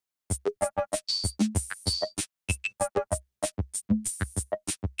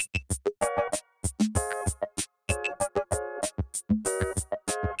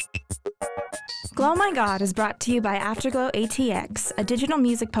Glow My God is brought to you by Afterglow ATX, a digital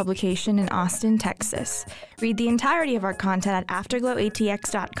music publication in Austin, Texas. Read the entirety of our content at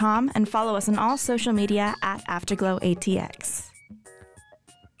afterglowatx.com and follow us on all social media at AfterglowATX.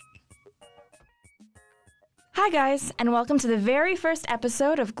 Hi guys, and welcome to the very first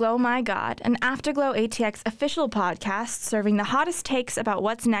episode of Glow My God, an Afterglow ATX official podcast serving the hottest takes about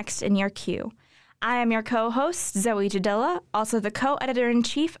what's next in your queue. I am your co-host, Zoe Jadilla, also the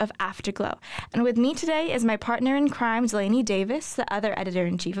co-editor-in-chief of Afterglow. And with me today is my partner in crime, Delaney Davis, the other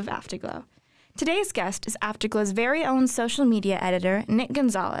editor-in-chief of Afterglow. Today's guest is Afterglow's very own social media editor, Nick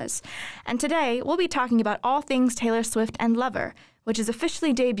Gonzalez. And today, we'll be talking about all things Taylor Swift and Lover, which is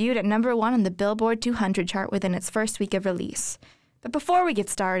officially debuted at number 1 on the Billboard 200 chart within its first week of release. But before we get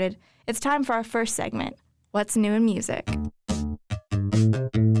started, it's time for our first segment, What's New in Music?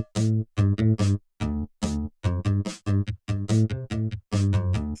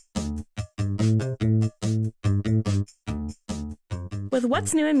 With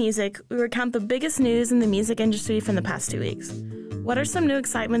What's New in Music, we recount the biggest news in the music industry from the past 2 weeks. What are some new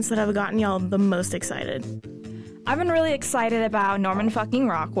excitements that have gotten y'all the most excited? I've been really excited about Norman fucking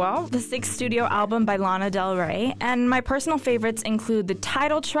Rockwell, the 6th studio album by Lana Del Rey, and my personal favorites include the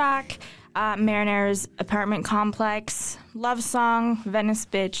title track, Mariner's Apartment Complex, Love Song, Venice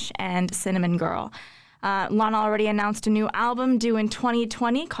Bitch, and Cinnamon Girl. Lana already announced a new album due in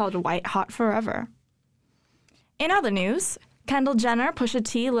 2020 called White Hot Forever. In other news, Kendall Jenner, Pusha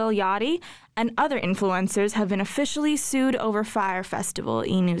T, Lil Yachty, and other influencers have been officially sued over Fyre Festival.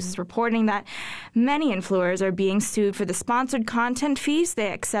 E! News is reporting that many influencers are being sued for the sponsored content fees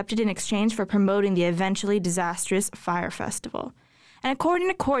they accepted in exchange for promoting the eventually disastrous Fyre Festival. And according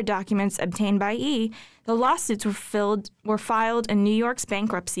to court documents obtained by E!, the lawsuits were filed in New York's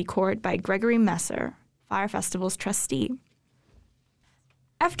bankruptcy court by Gregory Messer, Fyre Festival's trustee.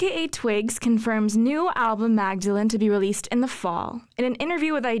 FKA Twigs confirms new album Magdalene to be released in the fall. In an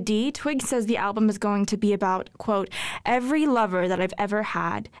interview with ID, Twigs says the album is going to be about, quote, every lover that I've ever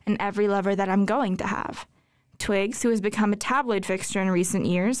had and every lover that I'm going to have. Twigs, who has become a tabloid fixture in recent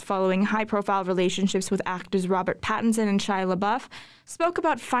years following high-profile relationships with actors Robert Pattinson and Shia LaBeouf, spoke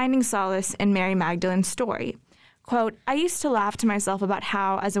about finding solace in Mary Magdalene's story. Quote, I used to laugh to myself about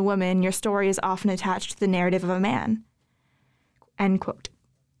how, as a woman, your story is often attached to the narrative of a man. End quote.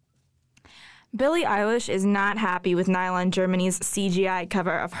 Billie Eilish is not happy with Nylon Germany's CGI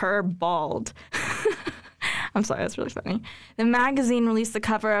cover of her bald. I'm sorry, that's really funny. The magazine released the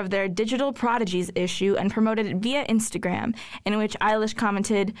cover of their Digital Prodigies issue and promoted it via Instagram, in which Eilish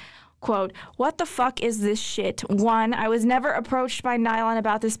commented, quote, what the fuck is this shit? 1, I was never approached by Nylon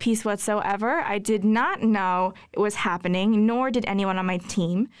about this piece whatsoever. I did not know it was happening, nor did anyone on my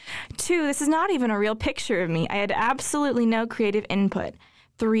team. 2, this is not even a real picture of me. I had absolutely no creative input.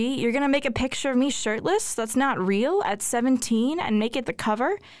 3, you're going to make a picture of me shirtless that's not real at 17 and make it the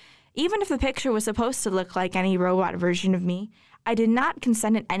cover? Even if the picture was supposed to look like any robot version of me, I did not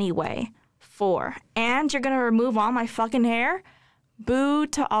consent in any way. 4, and you're going to remove all my fucking hair? Boo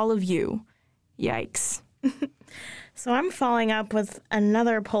to all of you. Yikes. So I'm following up with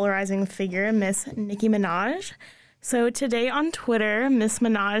another polarizing figure, Miss Nicki Minaj. So today on Twitter, Miss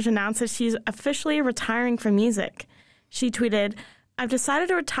Minaj announced that she's officially retiring from music. She tweeted, I've decided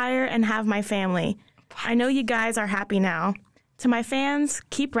to retire and have my family. I know you guys are happy now. To my fans,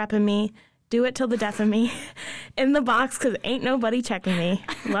 keep repping me. Do it till the death of me. In the box, because ain't nobody checking me.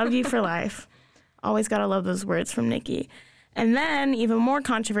 Love you for life. Always gotta love those words from Nicki. And then, even more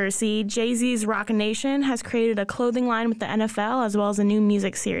controversy, Jay-Z's Roc Nation has created a clothing line with the NFL as well as a new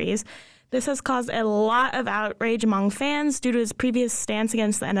music series. This has caused a lot of outrage among fans due to his previous stance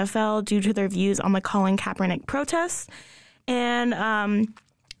against the NFL due to their views on the Colin Kaepernick protests. And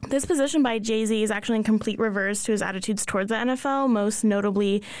this position by Jay-Z is actually in complete reverse to his attitudes towards the NFL, most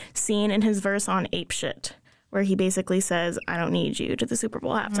notably seen in his verse on Ape Shit, where he basically says, I don't need you, to the Super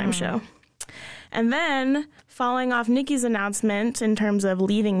Bowl halftime show. And then, following off Nicki's announcement in terms of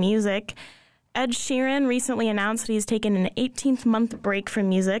leaving music, Ed Sheeran recently announced that he's taken an 18th-month break from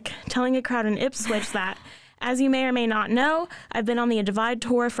music, telling a crowd in Ipswich that, as you may or may not know, I've been on the Divide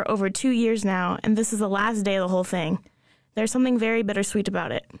Tour for over 2 years now, and this is the last day of the whole thing. There's something very bittersweet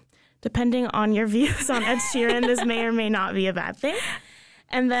about it. Depending on your views on Ed Sheeran, this may or may not be a bad thing.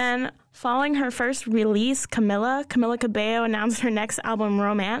 And then, following her first release, Camila Cabello announced her next album,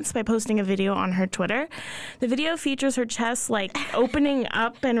 Romance, by posting a video on her Twitter. The video features her chest, opening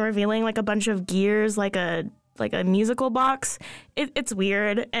up and revealing, a bunch of gears, like a like a musical box. It's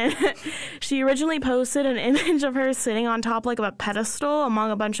weird. And she originally posted an image of her sitting on top like of a pedestal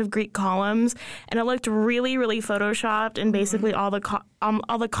among a bunch of Greek columns, and it looked really, really photoshopped. And basically all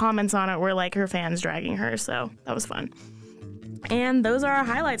the comments on it were like her fans dragging her. So that was fun. And those are our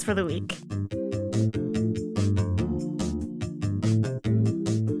highlights for the week.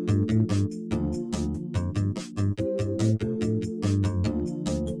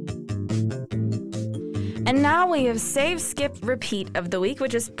 And now we have save, skip, repeat of the week,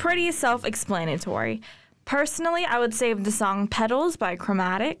 which is pretty self-explanatory. Personally, I would save the song Petals by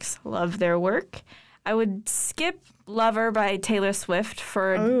Chromatics. Love their work. I would skip Lover by Taylor Swift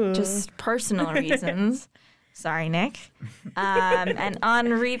for just personal reasons. Sorry, Nick. And on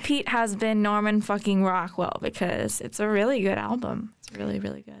repeat has been Norman fucking Rockwell because it's a really good album. It's really,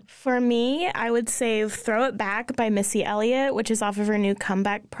 really good. For me, I would save Throw It Back by Missy Elliott, which is off of her new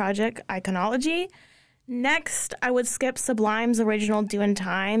comeback project, Iconology. Next, I would skip Sublime's original Do in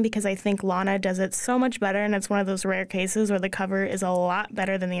Time because I think Lana does it so much better, and it's one of those rare cases where the cover is a lot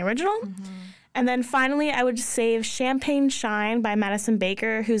better than the original. Mm-hmm. And then finally, I would save Champagne Shine by Madison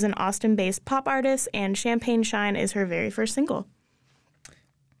Baker, who's an Austin-based pop artist, and Champagne Shine is her very first single.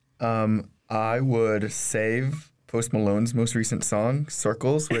 I would save Post Malone's most recent song,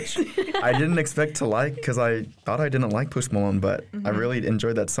 Circles, which I didn't expect to like because I thought I didn't like Post Malone, but I really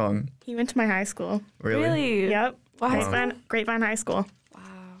enjoyed that song. He went to my high school. Really? Yep. Wow. Grapevine High School. Wow.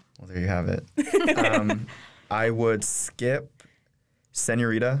 Well, there you have it. I would skip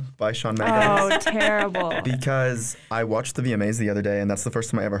Senorita by Shawn Mendes. Oh, terrible. Because I watched the VMAs the other day, and that's the first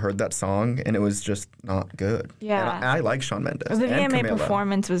time I ever heard that song, and it was just not good. Yeah. And I like Shawn Mendes. The and VMA Camila.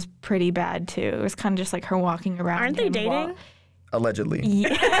 performance was pretty bad, too. It was kind of just like her walking around. Aren't they dating? Allegedly.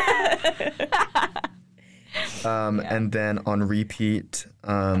 Yeah. And then on repeat,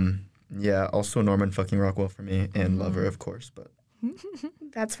 also Norman fucking Rockwell for me, and Lover, of course. But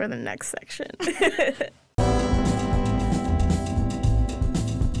that's for the next section.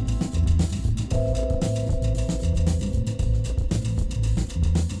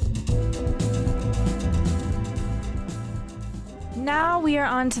 Now we are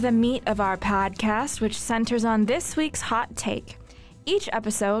on to the meat of our podcast, which centers on this week's hot take. Each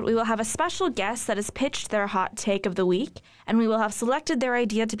episode, we will have a special guest that has pitched their hot take of the week, and we will have selected their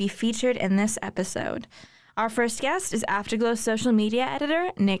idea to be featured in this episode. Our first guest is Afterglow social media editor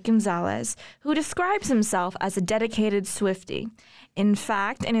Nick Gonzalez, who describes himself as a dedicated Swiftie. In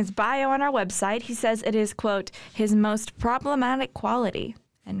fact, in his bio on our website, he says it is, quote, his most problematic quality,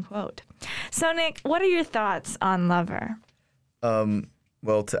 end quote. So, Nick, what are your thoughts on Lover?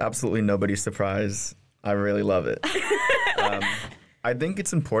 Well, to absolutely nobody's surprise, I really love it. I think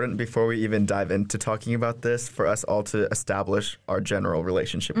it's important before we even dive into talking about this for us all to establish our general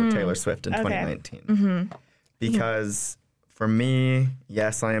relationship with Taylor Swift in 2019. Mm-hmm. Because for me,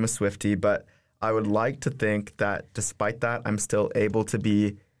 yes, I am a Swiftie, but I would like to think that despite that, I'm still able to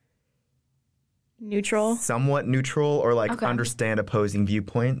be neutral, somewhat neutral, or understand opposing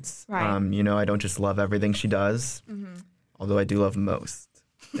viewpoints. Right. I don't just love everything she does. Mm-hmm. Although I do love most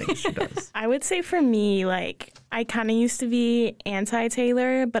things she does. I would say for me, I kind of used to be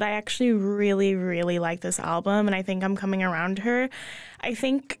anti-Taylor, but I actually really, really like this album, and I think I'm coming around to her. I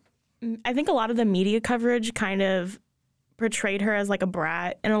think a lot of the media coverage kind of portrayed her as like a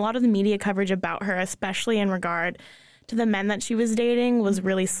brat, and a lot of the media coverage about her, especially in regard to the men that she was dating, was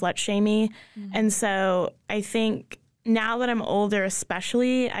really slut-shamey. Mm-hmm. And so I think now that I'm older,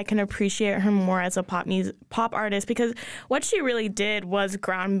 especially, I can appreciate her more as a pop artist, because what she really did was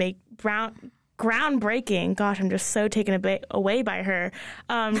groundbreaking. Gosh, I'm just so taken away by her.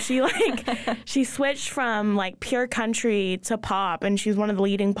 She switched from pure country to pop, and she's one of the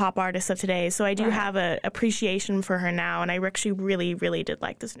leading pop artists of today. So I do have an appreciation for her now, and I actually really, really did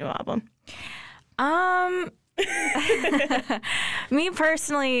like this new album. Me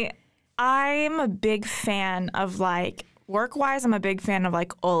personally, I'm a big fan of work-wise, I'm a big fan of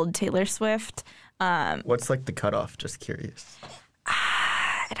old Taylor Swift. What's the cutoff? Just curious.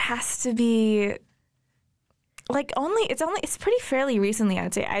 It has to be it's pretty fairly recently, I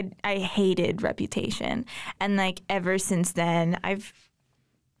would say. I hated Reputation, and ever since then I've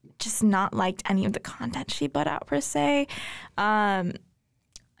just not liked any of the content she put out per se.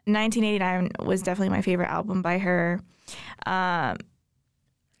 1989 was definitely my favorite album by her.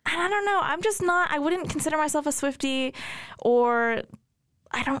 And I don't know, I'm just not, I wouldn't consider myself a Swiftie, or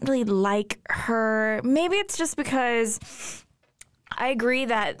I don't really like her. Maybe it's just because I agree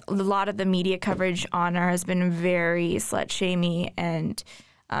that a lot of the media coverage on her has been very slut-shamey, and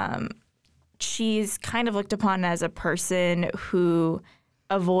she's kind of looked upon as a person who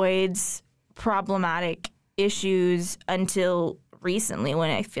avoids problematic issues until recently,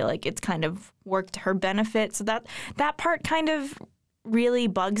 when I feel like it's kind of worked to her benefit. So that part kind of really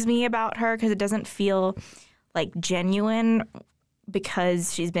bugs me about her, because it doesn't feel like genuine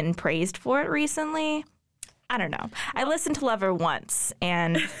because she's been praised for it recently. I don't know. I listened to Lover once,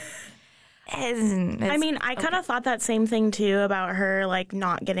 and I kind of thought that same thing too about her, like,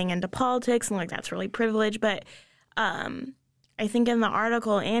 not getting into politics, and like that's really privileged. But I think in the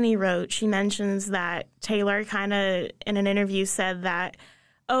article Annie wrote, she mentions that Taylor kind of in an interview said that,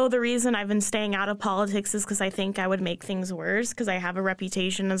 oh, the reason I've been staying out of politics is because I think I would make things worse because I have a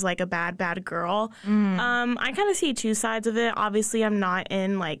reputation as like a bad girl. I kind of see two sides of it. Obviously, I'm not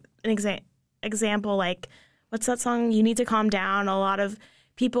in like an example like, what's that song? You Need to Calm Down. A lot of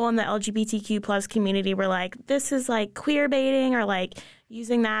people in the LGBTQ plus community were like, this is like queer baiting, or like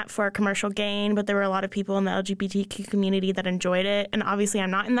using that for commercial gain. But there were a lot of people in the LGBTQ community that enjoyed it. And obviously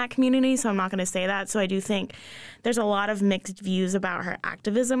I'm not in that community, so I'm not going to say that. So I do think there's a lot of mixed views about her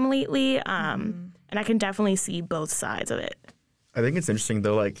activism lately. And I can definitely see both sides of it. I think it's interesting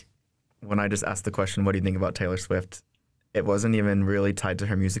though, like when I just asked the question, what do you think about Taylor Swift? It wasn't even really tied to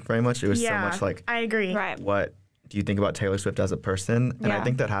her music very much. It was so much like, I agree. right. what do you think about Taylor Swift as a person? And I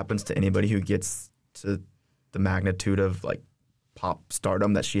think that happens to anybody who gets to the magnitude of like pop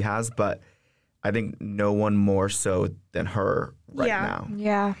stardom that she has. But I think no one more so than her right now.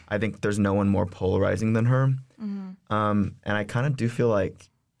 Yeah. I think there's no one more polarizing than her. And I kind of do feel like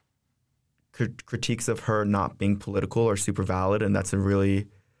critiques of her not being political are super valid. And that's a really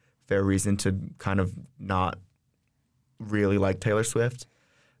fair reason to kind of not really like Taylor Swift.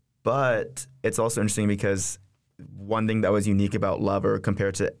 But it's also interesting because one thing that was unique about Lover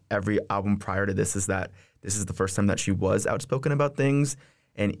compared to every album prior to this is that this is the first time that she was outspoken about things,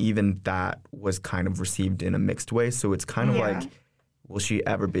 and even that was kind of received in a mixed way. So it's kind of like, will she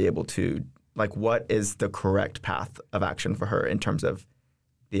ever be able to, like, what is the correct path of action for her in terms of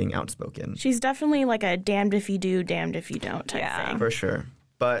being outspoken? She's definitely like a damned if you do, damned if you don't type thing. For sure.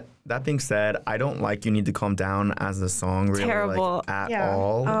 But that being said, I don't like You Need to Calm Down as a song really Terrible. Like, at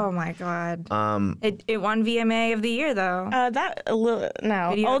all. Oh my God. It won VMA of the year though.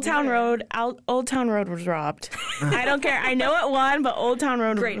 No. Old Town Road was robbed. I don't care. I know it won, but Old Town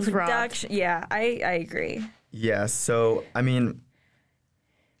Road Great was robbed. production. Yeah, I agree. Yeah, so I mean,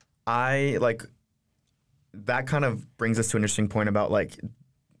 I like that kind of brings us to an interesting point about like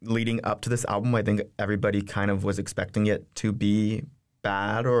leading up to this album. I think everybody kind of was expecting it to be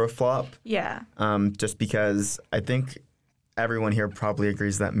bad or a flop. Yeah. Just because I think everyone here probably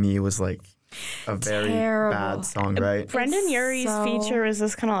agrees that Me was like a very bad song, right? Brendan Urie's feature is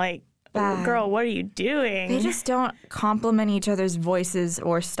just kind of like, oh, girl, what are you doing? They just don't complement each other's voices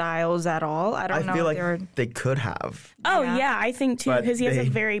or styles at all. I don't know. I feel like they could have. Oh, yeah, I think too, because he has a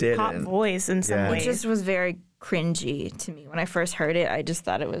very pop voice in some ways. It just was very cringy to me. When I first heard it, I just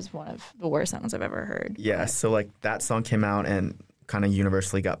thought it was one of the worst songs I've ever heard. Yeah, so like that song came out and kind of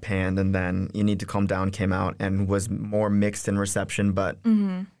universally got panned, and then You Need to Calm Down came out and was more mixed in reception, but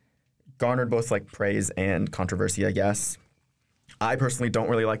garnered both like praise and controversy, I guess. I personally don't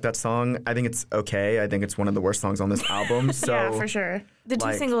really like that song. I think it's okay. I think it's one of the worst songs on this album. So yeah, for sure. The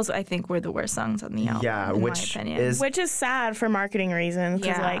two singles I think were the worst songs on the album. Yeah, in my opinion. Which is sad for marketing reasons,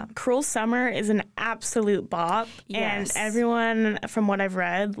 because like Cruel Summer is an absolute bop, and everyone, from what I've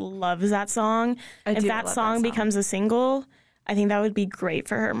read, loves that song. If that song becomes a single, I think that would be great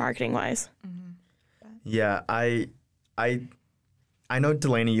for her marketing wise. Yeah, I know,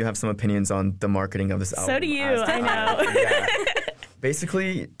 Delaney, you have some opinions on the marketing of this album. So do you, I know.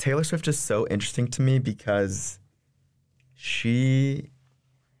 Basically, Taylor Swift is so interesting to me because she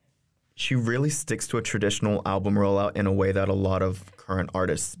really sticks to a traditional album rollout in a way that a lot of current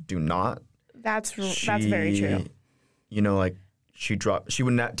artists do not. That's very true. You know, like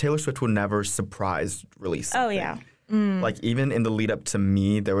Taylor Swift would never surprise release something. Oh yeah. Like even in the lead up to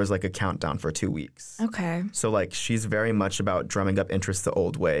Me, there was like a countdown for 2 weeks. Okay. So like she's very much about drumming up interest the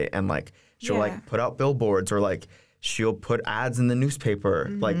old way, and like she'll like put out billboards, or like she'll put ads in the newspaper.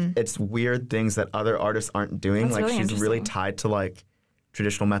 Like it's weird things that other artists aren't doing. That's like really she's really tied to like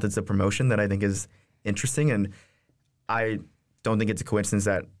traditional methods of promotion that I think is interesting, and I don't think it's a coincidence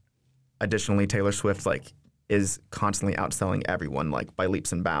that additionally Taylor Swift like is constantly outselling everyone like by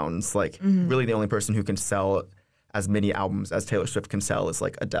leaps and bounds. Like really the only person who can sell as many albums as Taylor Swift can sell is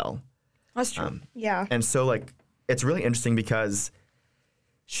like Adele. That's true. Yeah. And so like it's really interesting because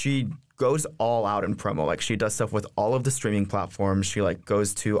she goes all out in promo. Like she does stuff with all of the streaming platforms. She like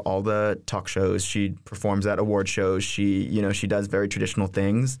goes to all the talk shows. She performs at award shows. She does very traditional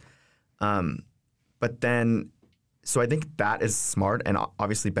things. But then, so I think that is smart and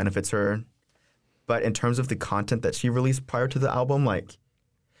obviously benefits her. But in terms of the content that she released prior to the album, like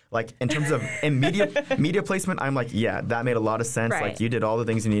in terms of media placement, I'm like, yeah, that made a lot of sense. Right. Like you did all the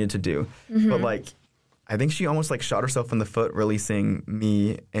things you needed to do. But like, I think she almost like shot herself in the foot releasing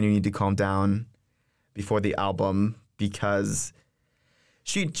Me and You Need to Calm Down before the album, because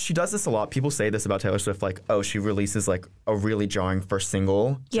she does this a lot. People say this about Taylor Swift, like, oh, she releases like a really jarring first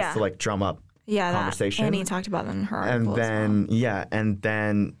single just to like drum up conversation. Annie talked about that in her and then and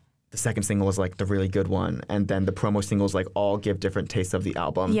then the second single is like the really good one, and then the promo singles like all give different tastes of the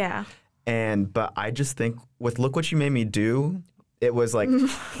album. Yeah. But I just think with Look What You Made Me Do, it was like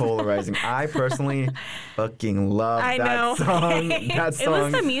polarizing. I personally fucking love that song. That song. It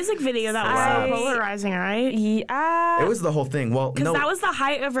was the music video that was so polarizing, right? Yeah. It was the whole thing. Well, Because that was the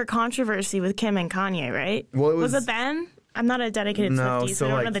height of her controversy with Kim and Kanye, right? Well, was it then? I'm not a dedicated Swiftie, so I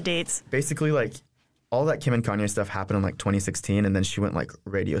don't know the dates. Basically, like, all that Kim and Kanye stuff happened in like 2016, and then she went like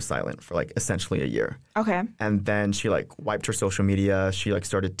radio silent for like essentially a year. Okay. And then she like wiped her social media. She like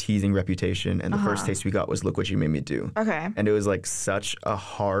started teasing Reputation, and the first taste we got was Look What You Made Me Do. Okay. And it was like such a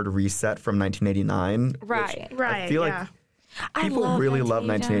hard reset from 1989. Right. I feel like people really love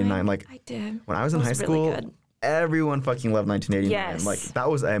 1989. Like I did. When I was in high school, everyone fucking loved 1989. Yes. Like that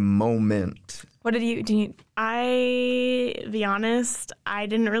was a moment. What did you? Be honest, I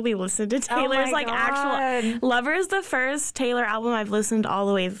didn't really listen to Taylor's actual. Lover is the first Taylor album I've listened all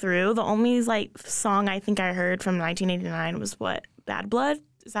the way through. The only like song I think I heard from 1989 was what? Bad Blood?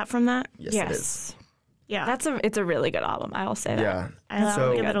 Is that from that? Yes, it is. Yeah. It's a really good album. I will say that. Yeah.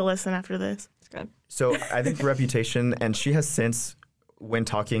 I'll give it a listen after this. It's good. So I think Reputation, and she has since, when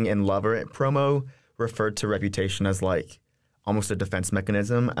talking in Lover promo, referred to Reputation as like almost a defense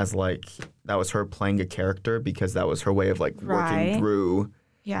mechanism, as like that was her playing a character because that was her way of like working through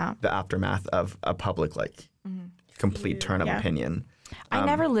the aftermath of a public like complete turn of opinion. I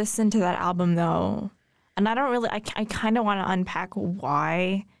never listened to that album though, and I don't really. I kind of want to unpack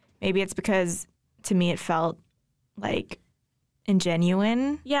why. Maybe it's because to me it felt like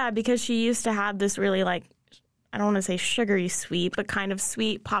ingenuine. Yeah, because she used to have this really like, I don't want to say sugary sweet, but kind of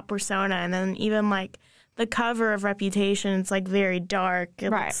sweet pop persona, and then even like the cover of Reputation, it's like very dark.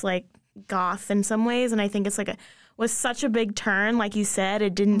 It looks like goth in some ways, and I think it's like was such a big turn. Like you said,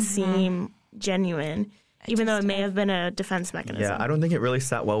 it didn't seem genuine, even though it may have been a defense mechanism. Yeah, I don't think it really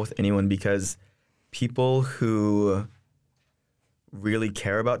sat well with anyone, because people who really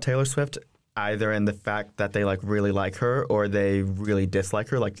care about Taylor Swift, either in the fact that they like really like her or they really dislike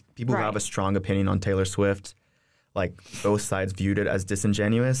her, like people who have a strong opinion on Taylor Swift, like both sides viewed it as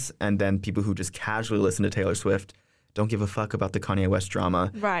disingenuous, and then people who just casually listen to Taylor Swift don't give a fuck about the Kanye West drama.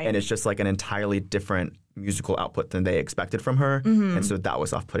 Right. And it's just like an entirely different musical output than they expected from her. And so that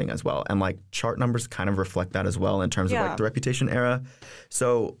was off-putting as well. And like chart numbers kind of reflect that as well in terms of like the Reputation era.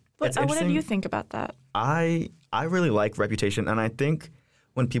 So it's what interesting. did you think about that? I really like Reputation, and I think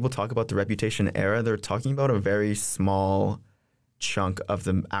when people talk about the Reputation era, they're talking about a very small chunk of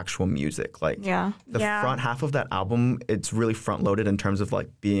the actual music. Like the front half of that album, it's really front loaded in terms of like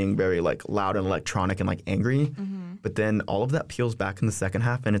being very like loud and electronic and like angry. But then all of that peels back in the second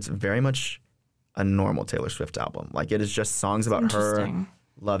half, and it's very much a normal Taylor Swift album. Like it is just songs about her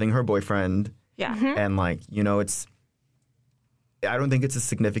loving her boyfriend. Yeah. And like, you know, I don't think it's a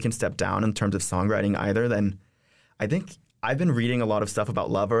significant step down in terms of songwriting either. Then I think I've been reading a lot of stuff about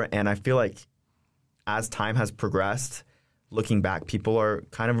Lover, and I feel like as time has progressed, looking back, people are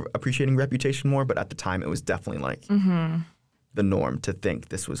kind of appreciating Reputation more, but at the time it was definitely like the norm to think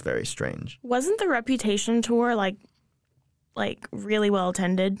this was very strange. Wasn't the Reputation tour like really well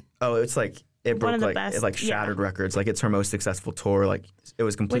attended? Oh, it's like it broke like best, it like shattered records. Like it's her most successful tour. Like it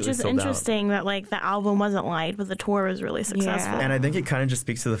was completely sold out. Which is interesting that like the album wasn't liked, but the tour was really successful. And I think it kind of just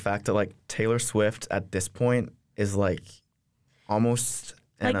speaks to the fact that like Taylor Swift at this point is like almost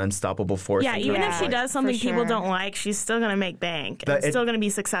an unstoppable force. Yeah, even if she does something people don't like, she's still going to make bank. It's still going to be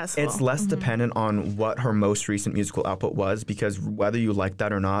successful. It's less dependent on what her most recent musical output was, because whether you like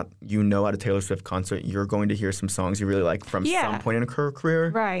that or not, you know at a Taylor Swift concert, you're going to hear some songs you really like from some point in her career.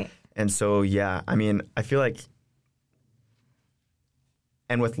 Right. And so, yeah, I mean, I feel like,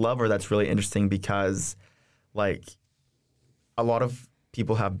 and with Lover, that's really interesting because, like, a lot of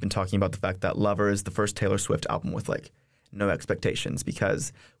people have been talking about the fact that Lover is the first Taylor Swift album with, like, no expectations,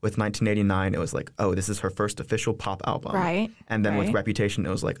 because with 1989, it was like, oh, this is her first official pop album. Right. And then with Reputation, it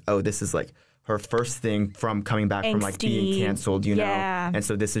was like, oh, this is, like, her first thing from coming back from, like, being canceled, you know? And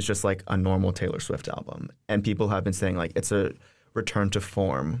so this is just, like, a normal Taylor Swift album. And people have been saying, like, it's a return to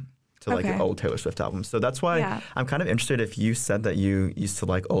form to like an old Taylor Swift album. So that's why I'm kind of interested if you said that you used to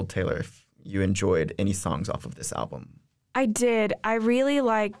like old Taylor, if you enjoyed any songs off of this album. I did. I really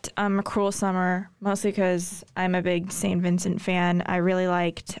liked Cruel Summer, mostly because I'm a big St. Vincent fan. I really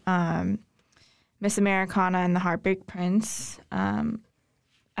liked Miss Americana and the Heartbreak Prince. I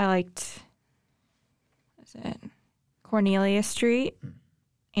liked, what is it, Cornelia Street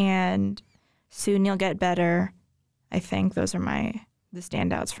and Soon You'll Get Better. I think those are the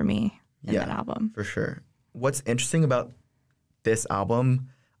standouts for me in that album. For sure. What's interesting about this album,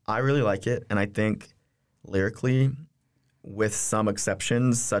 I really like it, and I think lyrically, with some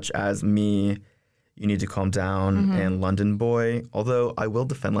exceptions, such as Me, You Need to Calm Down, and London Boy, although I will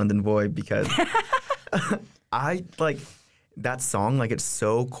defend London Boy because I like that song, like it's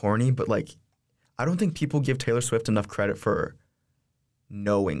so corny, but like I don't think people give Taylor Swift enough credit for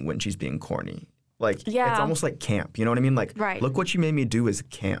knowing when she's being corny. Like it's almost like camp, you know what I mean? Like, Look What You Made Me Do is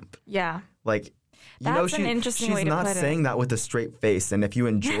camp. Yeah. Like, That's an interesting way to put it. She's not saying that with a straight face, and if you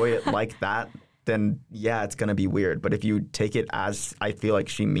enjoy it like that, then yeah, it's gonna be weird. But if you take it as I feel like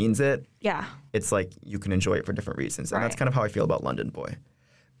she means it, it's like you can enjoy it for different reasons, and that's kind of how I feel about London Boy.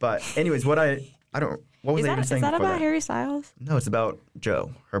 But anyways, what was I even saying? Is that about Harry Styles? No, it's about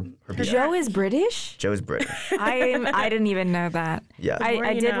Joe. Her Joe is British? Joe is British. I didn't even know that. Yeah,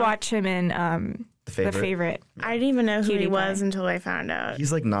 I did watch him in The Favorite. I didn't even know who he was Pie. until I found out.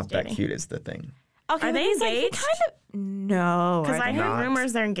 He's like not that cute is the thing. Okay, are they engaged? No, because I heard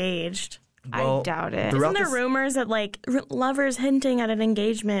rumors they're engaged. Well, I doubt it. Isn't there rumors that like lovers hinting at an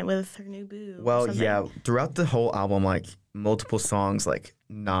engagement with her new boo? Well, yeah. Throughout the whole album, like multiple songs, like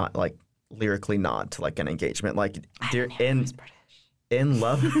not like lyrically nod to like an engagement. Like in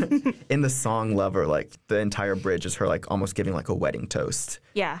Love, in the song Lover, like the entire bridge is her like almost giving like a wedding toast.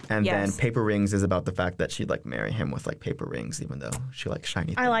 Yeah. And then Paper Rings is about the fact that she'd like marry him with like paper rings, even though she like shiny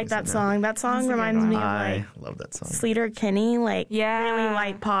things. I like that song. That song reminds me of I love that song. Sleater-Kinney, like really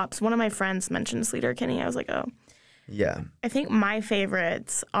light pops. One of my friends mentioned Sleater-Kinney. I was like, oh. Yeah. I think my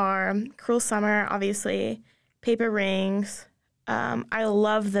favorites are Cruel Summer, obviously, Paper Rings. I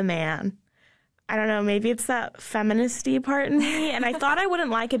love The Man. I don't know, maybe it's that feministy part in me. And I thought I wouldn't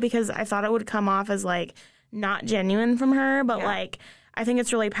like it because I thought it would come off as like not genuine from her. But like, I think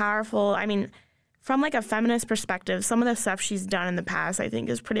it's really powerful. I mean, from like a feminist perspective, some of the stuff she's done in the past, I think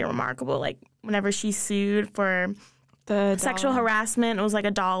is pretty remarkable. Like whenever she sued for the sexual harassment, it was like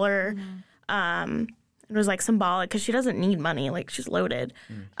 $1. It was like symbolic because she doesn't need money. Like she's loaded.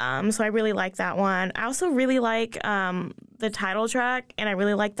 So I really like that one. I also really like the title track, and I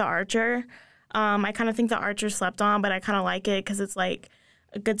really like The Archer. I kind of think The Archer slept on, but I kind of like it because it's like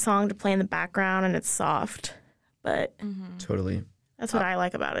a good song to play in the background and it's soft. But totally, that's what I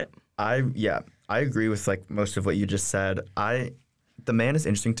like about it. I agree with like most of what you just said. The Man is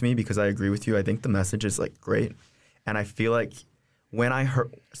interesting to me because I agree with you. I think the message is like great, and I feel like when I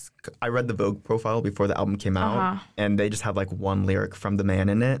read the Vogue profile before the album came out, and they just had like one lyric from The Man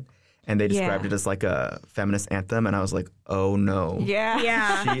in it. And they described it as like a feminist anthem, and I was like, "Oh no,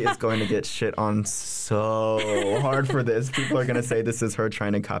 she is going to get shit on so hard for this. People are going to say this is her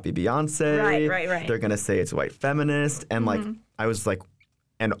trying to copy Beyonce. Right. They're going to say it's white feminist, and like I was like,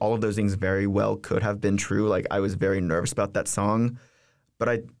 and all of those things very well could have been true. Like I was very nervous about that song, but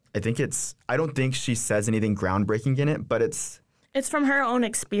I think I don't think she says anything groundbreaking in it, but it's from her own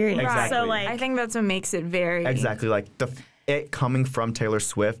experience. Exactly. So like, I think that's what makes it very like it coming from Taylor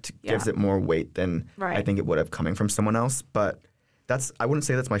Swift gives it more weight than I think it would have coming from someone else. But I wouldn't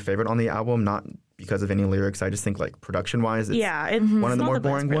say that's my favorite on the album, not because of any lyrics. I just think like production-wise, it's one of the more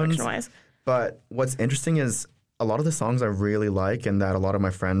boring ones. But what's interesting is a lot of the songs I really like and that a lot of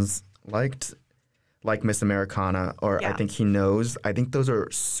my friends liked, like Miss Americana or I Think He Knows. I think those are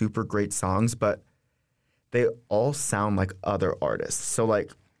super great songs, but they all sound like other artists. So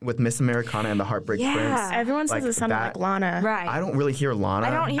like with Miss Americana and the Heartbreak Prince. Everyone says it sounded like Lana. Right. I don't really hear Lana.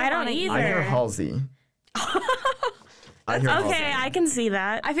 I don't either. I hear Halsey. Okay, I can see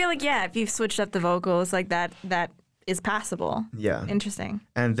that. I feel like, if you've switched up the vocals like that is passable. Yeah. Interesting.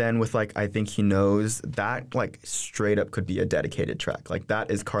 And then with like I Think He Knows, that like straight up could be a dedicated track. Like that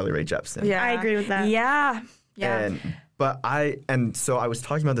is Carly Rae Jepsen. Yeah, I agree with that. Yeah. And so I was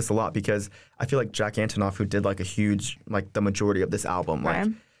talking about this a lot because I feel like Jack Antonoff, who did like a huge, like the majority of this album, like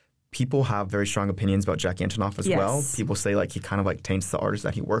people have very strong opinions about Jack Antonoff as well. People say like he kind of like taints the artists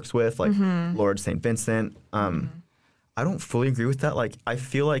that he works with, like Lord St. Vincent. I don't fully agree with that. Like I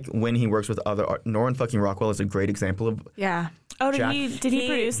feel like when he works with other Norman fucking Rockwell is a great example of Oh, Jack, did he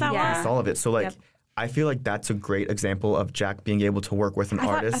produce that one? All of it. So like I feel like that's a great example of Jack being able to work with an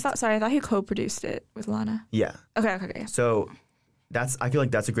artist. I thought he co-produced it with Lana. Yeah. Okay. So I feel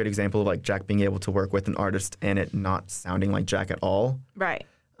like that's a great example of like Jack being able to work with an artist and it not sounding like Jack at all. Right.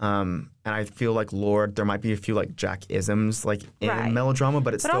 And I feel like Lorde, there might be a few like Jack isms like in Right. melodrama,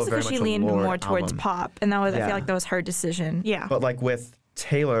 but it's But still also very because much she a leaned Lorde more towards album. pop, and I Yeah. feel like that was her decision. Yeah. But like with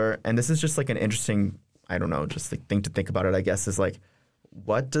Taylor, and this is just like an interesting, I don't know, just like thing to think about it, I guess, is like,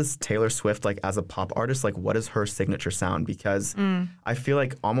 what does Taylor Swift like as a pop artist, like what is her signature sound? Because I feel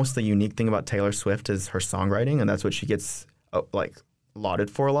like almost the unique thing about Taylor Swift is her songwriting, and that's what she gets like lauded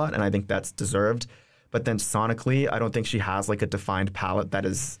for a lot, and I think that's deserved. But then sonically, I don't think she has like a defined palette that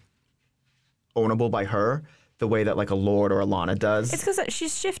is ownable by her the way that like a Lorde or a Lana does. It's because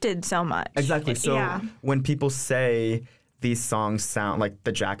she's shifted so much. Exactly. So Yeah. when people say these songs sound like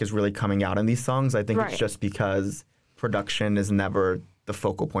the Jack is really coming out in these songs, I think Right. it's just because production is never the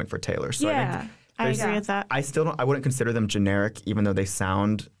focal point for Taylor. So I Yeah. think I there's- agree with that. I wouldn't consider them generic, even though they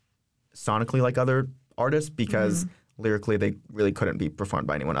sound sonically like other artists, because lyrically they really couldn't be performed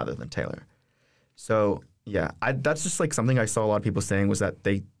by anyone other than Taylor. So yeah, that's just like something I saw a lot of people saying was that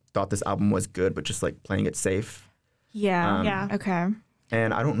they thought this album was good, but just like playing it safe. Yeah. Yeah. Okay.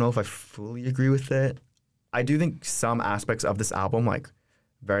 And I don't know if I fully agree with it. I do think some aspects of this album, like,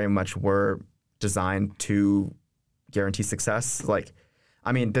 very much were designed to guarantee success. Like,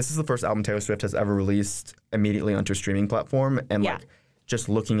 I mean, this is the first album Taylor Swift has ever released immediately onto a streaming platform. And, Yeah. like, just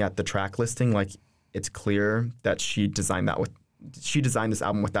looking at the track listing, like, it's clear that she designed this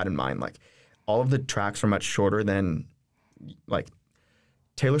album with that in mind. Like, all of the tracks are much shorter than, like,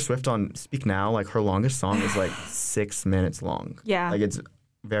 Taylor Swift on Speak Now, like, her longest song is, like, 6 minutes long. Yeah. Like, it's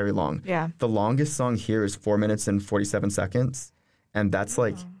very long. Yeah. The longest song here is 4 minutes and 47 seconds, and that's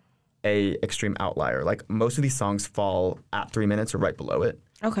like a extreme outlier. Like most of these songs fall at 3 minutes or right below it,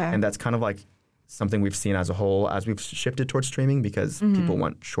 Okay. and that's kind of like something we've seen as a whole as we've shifted towards streaming because people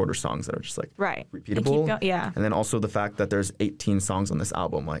want shorter songs that are just like Right. repeatable. Yeah. And then also the fact that there's 18 songs on this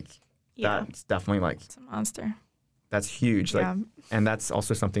album, like Yeah. that's definitely like It's a monster. that's huge. Like, Yeah. and that's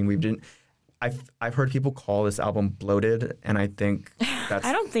also something we've didn't. I've heard people call this album bloated, and I think that's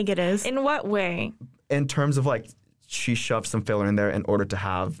I don't think it is. In what way? in terms of like she shoved some filler in there in order to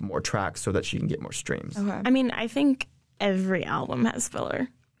have more tracks so that she can get more streams. Okay. I mean, I think every album has filler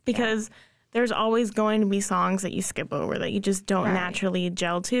because there's always going to be songs that you skip over that you just don't Right. naturally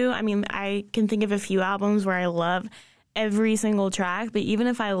gel to. I mean, I can think of a few albums where I love every single track, but even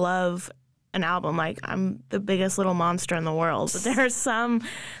if I love an album, like I'm the biggest little monster in the world, but there are some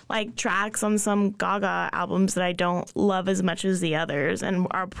like tracks on some Gaga albums that I don't love as much as the others and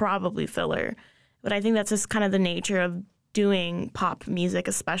are probably filler. But I think that's just kind of the nature of doing pop music,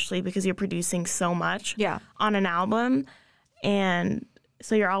 especially because you're producing so much Yeah. on an album. And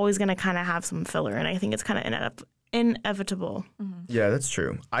so you're always going to kind of have some filler. And I think it's kind of inevitable. Yeah, that's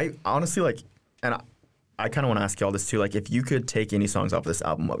true. I honestly like, and I kind of want to ask y'all this too. Like, if you could take any songs off of this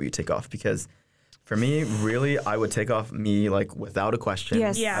album, what would you take off? Because for me, really, I would take off Me, like, without a question.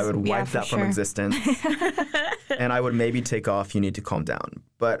 Yes. Yeah. I would Yeah, wipe for that from sure. existence. And I would maybe take off You Need to Calm Down.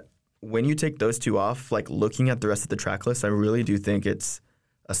 But when you take those two off, like, looking at the rest of the track list, I really do think it's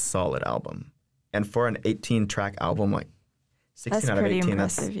a solid album. And for an 18-track album, like, 16 That's out of pretty 18,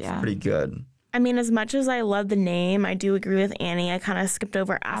 impressive, that's yeah. pretty good. I mean, as much as I love the name, I do agree with Annie. I kind of skipped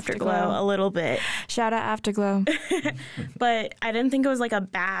over Afterglow Afterglow. a little bit. Shout out Afterglow. But I didn't think it was like a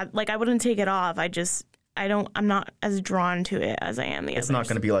bad, like I wouldn't take it off. I'm not as drawn to it as I am the others. It's not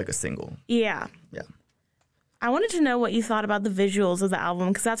going to be like a single. Yeah. Yeah. I wanted to know what you thought about the visuals of the album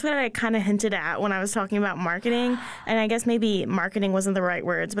because that's what I kind of hinted at when I was talking about marketing. And I guess maybe marketing wasn't the right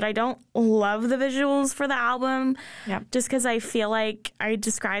words, but I don't love the visuals for the album. Yep. Just because I feel like I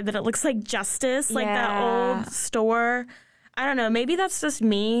described that it looks like Justice, like that Yeah. old store. I don't know. Maybe that's just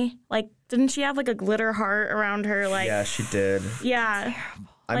me. Like, didn't she have like a glitter heart around her? Like, Yeah, she did. yeah.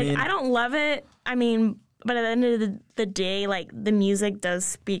 I Like, mean, I don't love it. I mean, but at the end of the day, like, the music does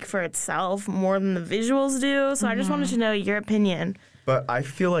speak for itself more than the visuals do. So I just wanted to know your opinion. but I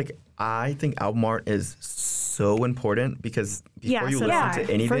feel like I think album art is so important because before Yeah, you so listen do I. to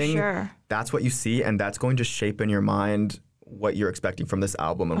For anything, sure. that's what you see, and that's going to shape in your mind what you're expecting from this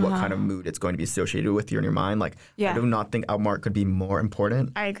album and what kind of mood it's going to be associated with you in your mind. Like, Yeah. I do not think album art could be more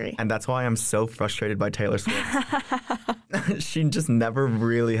important. I agree. And that's why I'm so frustrated by Taylor Swift. She just never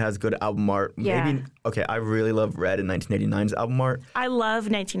really has good album art. Yeah. Maybe, okay, I really love Red in 1989's album art. I love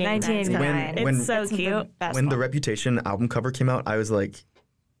 1989. 1989. When- It's so That's the cute. best When the one. Reputation album cover came out, I was like,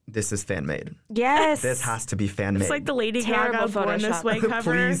 this is fan made. Yes. This has to be fan made. It's like the Lady Terrible Gaga Born This Photoshop. Way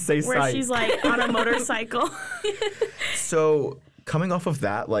cover Please say where sight. she's like on a motorcycle. So coming off of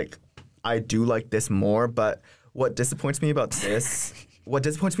that, like, I do like this more, but what disappoints me about this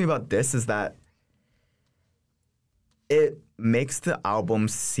is that it makes the album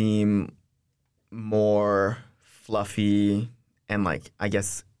seem more fluffy and, like, I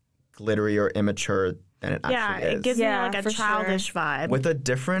guess glittery or immature than it actually is. It gives me like a for childish vibe. With a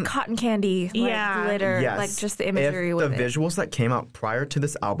different Cotton candy, like glitter, Yes. like just the imagery if with the it. visuals that came out prior to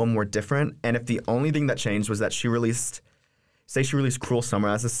this album were different, and if the only thing that changed was that she released Cruel Summer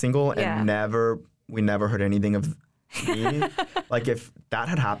as a single, and we never heard anything of me. Like if that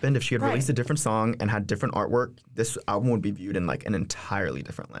had happened, if she had released a different song and had different artwork, this album would be viewed in like an entirely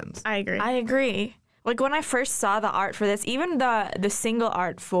different lens. I agree. I agree. Like when I first saw the art for this, even the single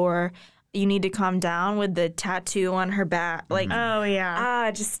art for You Need to Calm Down with the tattoo on her back, like oh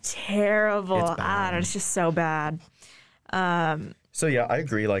yeah. just terrible. It's bad. It's just so bad. So yeah, I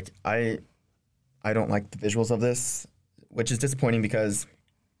agree. Like I don't like the visuals of this, which is disappointing because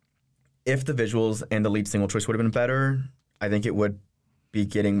if the visuals and the lead single choice would have been better, I think it would be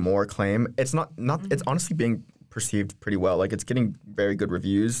getting more acclaim. It's not it's honestly being perceived pretty well. Like it's getting very good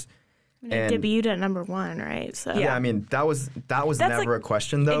reviews. It debuted at number 1, right? So Yeah, I mean that was never a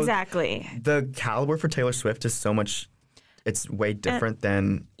question though. Exactly. The caliber for Taylor Swift is so much. It's way different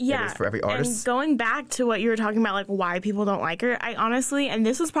than it is for every artist. And going back to what you were talking about, like why people don't like her, I honestly, and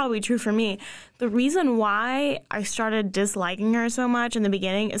this was probably true for me, the reason why I started disliking her so much in the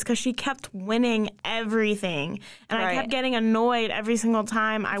beginning is because she kept winning everything. And I kept getting annoyed every single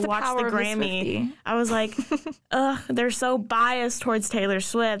time I watched the Grammy. I was like, ugh, they're so biased towards Taylor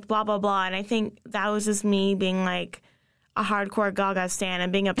Swift, blah, blah, blah. And I think that was just me being like a hardcore Gaga stan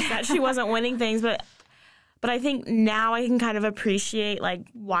and being upset she wasn't winning things. But I think now I can kind of appreciate like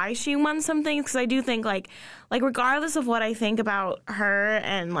why she won some things, because I do think like regardless of what I think about her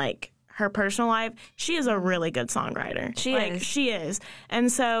and like her personal life, she is a really good songwriter. She is.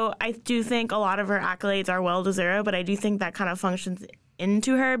 And so I do think a lot of her accolades are well deserved, but I do think that kind of functions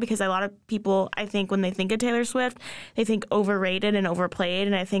into her because a lot of people, I think when they think of Taylor Swift, they think overrated and overplayed,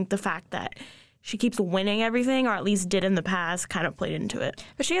 and I think the fact that she keeps winning everything, or at least did in the past, kind of played into it.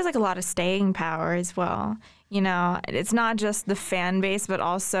 But she has like a lot of staying power as well. You know, it's not just the fan base, but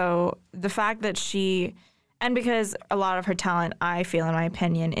also the fact that and because a lot of her talent, I feel, in my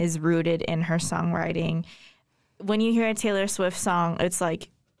opinion, is rooted in her songwriting. When you hear a Taylor Swift song, it's like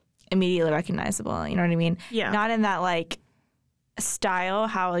immediately recognizable. You know what I mean? Yeah. Not in that like style,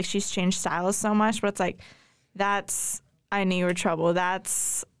 how like she's changed styles so much, but it's like, that's I Knew You Were Trouble.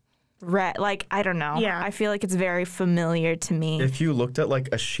 That's like, I don't know. Yeah. I feel like it's very familiar to me. If you looked at like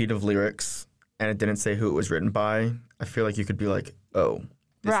a sheet of lyrics and it didn't say who it was written by, I feel like you could be like, oh,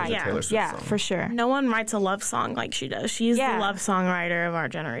 this is a Taylor Swift song. For sure. No one writes a love song like she does. She's the love songwriter of our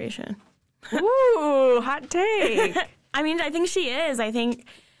generation. Ooh, hot take. I mean, I think she is. I think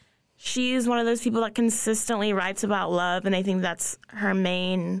she's one of those people that consistently writes about love, and I think that's her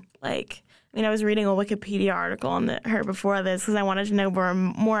main, like, I mean, I was reading a Wikipedia article on her before this because I wanted to know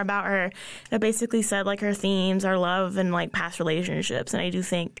more about her. It basically said, like, her themes are love and, like, past relationships, and I do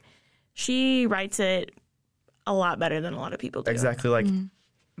think she writes it a lot better than a lot of people do. Exactly. Like,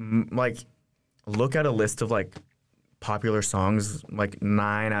 like, look at a list of, like, popular songs. Like,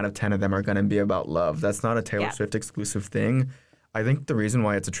 9 out of 10 of them are going to be about love. That's not a Taylor Swift exclusive thing. I think the reason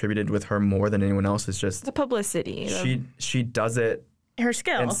why it's attributed with her more than anyone else is just the publicity. She does it her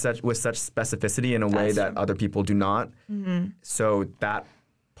skill with such specificity in a way that other people do not. Mm-hmm. So that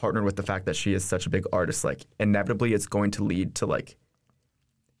partnered with the fact that she is such a big artist, like inevitably it's going to lead to like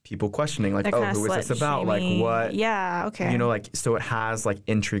people questioning, like, oh, who is this about? Like what? Yeah, okay. You know, like, so it has like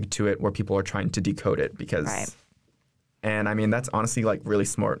intrigue to it where people are trying to decode it because. Right. And I mean, that's honestly like really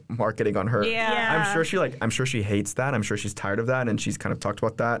smart marketing on her. Yeah. I'm sure she hates that. I'm sure she's tired of that. And she's kind of talked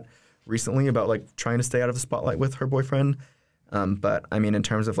about that recently about like trying to stay out of the spotlight with her boyfriend. But I mean, in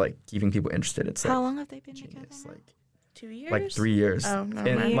terms of like keeping people interested, it's like. How long have they been together? It's like 2 years? Like 3 years. Oh, no.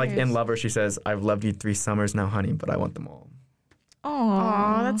 And like in Lover, she says, "I've loved you 3 summers now, honey, but I want them all."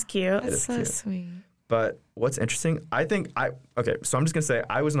 Aw, that's cute. That's so cute. sweet. But what's interesting, so I'm just gonna say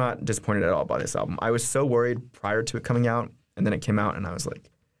I was not disappointed at all by this album. I was so worried prior to it coming out, and then it came out, and I was like,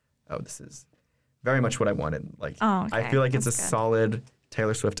 "Oh, this is very much what I wanted." Like, I feel like it's a solid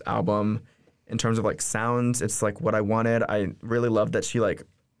Taylor Swift album in terms of like sounds. It's like what I wanted. I really love that she like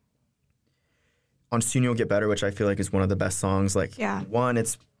on "Soon You'll Get Better," which I feel like is one of the best songs. Like, one,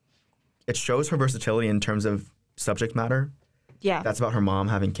 it shows her versatility in terms of subject matter. Yeah. That's about her mom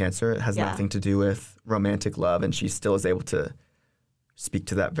having cancer. It has nothing to do with romantic love, and she still is able to speak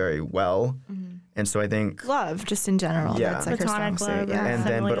to that very well. Mm-hmm. And so I think love, just in general. Yeah. That's like Platonic her love. yeah. And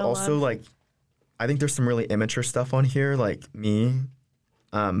then, but also like, I think there's some really immature stuff on here, like Me.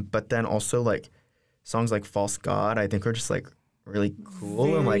 But then also like songs like False God, I think are just like really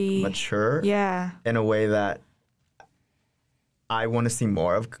cool and like mature. Yeah. In a way that I want to see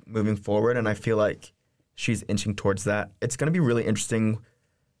more of moving forward. And I feel like she's inching towards that. It's going to be really interesting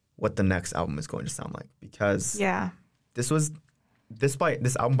what the next album is going to sound like, because Yeah. this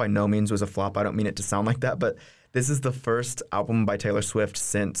album by no means was a flop. I don't mean it to sound like that, but this is the first album by Taylor Swift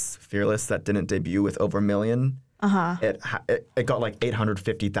since Fearless that didn't debut with over a million. It got like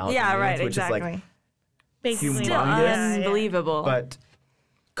 850,000. Yeah, right, which exactly. is like Basically, Still humongous. unbelievable. but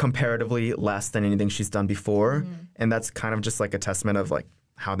comparatively less than anything she's done before. And that's kind of just like a testament of like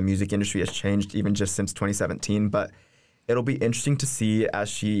how the music industry has changed even just since 2017. But it'll be interesting to see as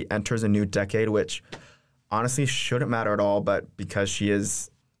she enters a new decade, which honestly shouldn't matter at all. But because she is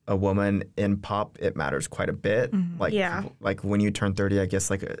a woman in pop, it matters quite a bit. Like, Yeah. like when you turn 30, I guess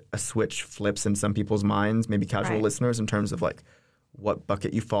like a switch flips in some people's minds, maybe casual Right. listeners, in terms of like what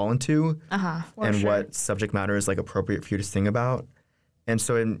bucket you fall into and sure. what subject matter is like appropriate for you to sing about. And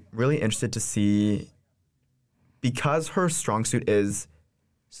so I'm really interested to see, because her strong suit is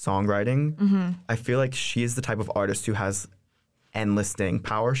songwriting, I feel like she is the type of artist who has endless staying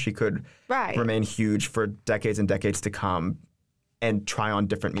power. She could Right. remain huge for decades and decades to come and try on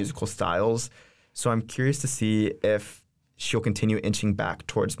different musical styles. So I'm curious to see if she'll continue inching back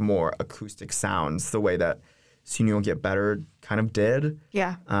towards more acoustic sounds the way that See You Won't Get Better kind of did.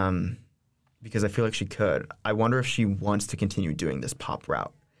 Yeah. Because I feel like she could. I wonder if she wants to continue doing this pop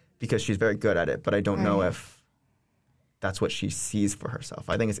route because she's very good at it, but I don't know if that's what she sees for herself.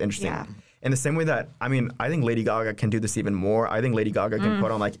 I think it's interesting. Yeah. In the same way that, I think Lady Gaga can do this even more. I think Lady Gaga can put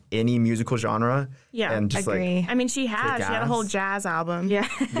on like any musical genre Yeah, and just agree. I mean, she had a whole gas. jazz album. Yeah.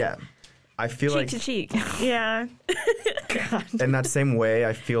 yeah. I feel Cheek like to cheek. Yeah. in that same way,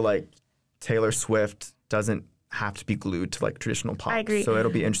 I feel like Taylor Swift doesn't have to be glued to like traditional pop. I agree. So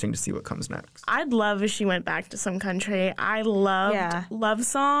it'll be interesting to see what comes next. I'd love if she went back to some country. I loved Yeah. Love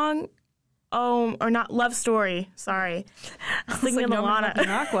Song. Oh, or not Love Story. Sorry. I was thinking of Lana.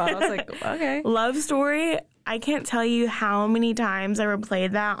 Rockwell. I was like, okay. Love Story. I can't tell you how many times I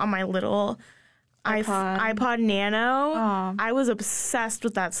replayed that on my little iPod Nano. Aw. I was obsessed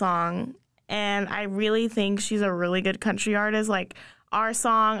with that song. And I really think she's a really good country artist. Like, Our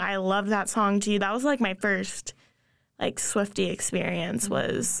Song, I loved that song too. That was like my first like Swiftie experience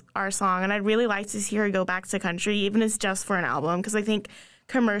was Our Song. And I'd really like to see her go back to country, even if it's just for an album, because I think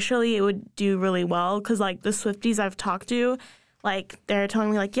commercially it would do really well. Because like the Swifties I've talked to, like they're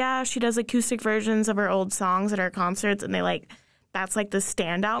telling me like, yeah, she does acoustic versions of her old songs at her concerts, and they like that's like the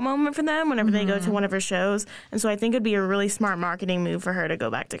standout moment for them whenever they go to one of her shows. And so I think it'd be a really smart marketing move for her to go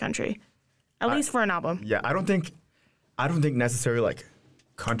back to country, at least for an album. Yeah, I don't think necessarily like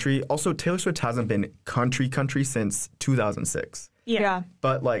country. Also, Taylor Swift hasn't been country since 2006. Yeah.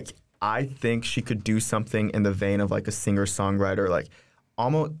 But like, I think she could do something in the vein of like a singer-songwriter, like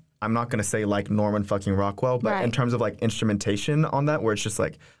almost. I'm not gonna say like Norman fucking Rockwell, but in Right. terms of like instrumentation on that, where it's just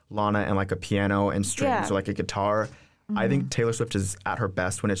like Lana and like a piano and strings or like a guitar. I think Taylor Swift is at her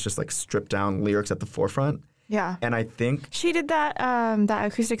best when it's just like stripped down lyrics at the forefront. Yeah. And I think, She did that that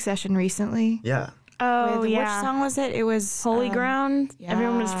acoustic session recently. yeah, Oh, With, yeah. Which song was it? It was Holy Ground.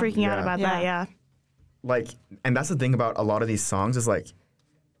 Everyone was freaking out Yeah. about Yeah. that. Yeah. like, and that's the thing about a lot of these songs is like,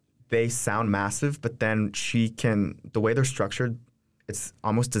 they sound massive, but then the way they're structured, it's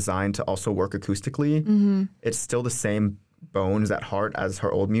almost designed to also work acoustically. It's still the same bones at heart as her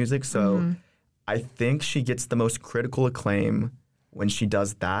old music. So I think she gets the most critical acclaim when she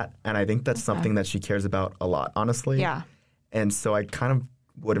does that. And I think that's something that she cares about a lot, honestly. Yeah. And so I kind of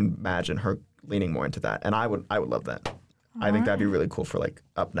would imagine her leaning more into that. And I would love that. I think that'd be really cool for like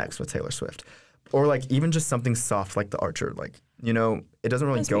Up Next with Taylor Swift. Or like even just something soft like The Archer. Like, you know, it doesn't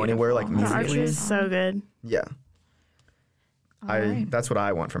really go anywhere like The musically. Archer is so good. Yeah. That's what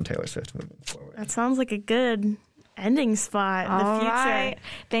I want from Taylor Swift moving forward. That sounds like a good ending spot in the All future. right.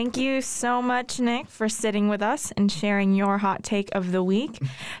 Thank you so much, Nick, for sitting with us and sharing your hot take of the week.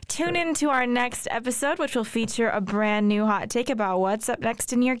 Tune in to our next episode, which will feature a brand new hot take about what's up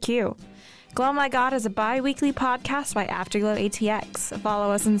next in your queue. Glow My God is a bi-weekly podcast by Afterglow ATX.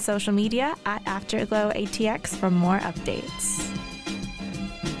 Follow us on social media at Afterglow ATX for more updates.